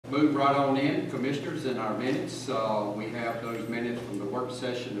Move right on in, Commissioners, in our minutes. We have those minutes from the work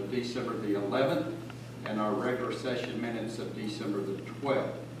session of December the 11th and our regular session minutes of December the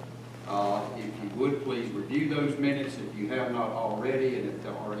 12th. If you would, please review those minutes if you have not already, and if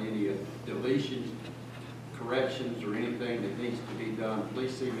there are any deletions, corrections, or anything that needs to be done,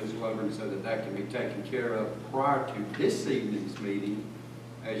 please see Ms. Lovren so that that can be taken care of prior to this evening's meeting.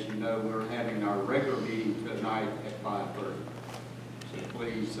 As you know, we're having our regular meeting tonight at 5:30. So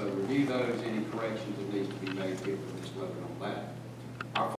please review those, any corrections that needs to be made, give Ms. Lovren on that.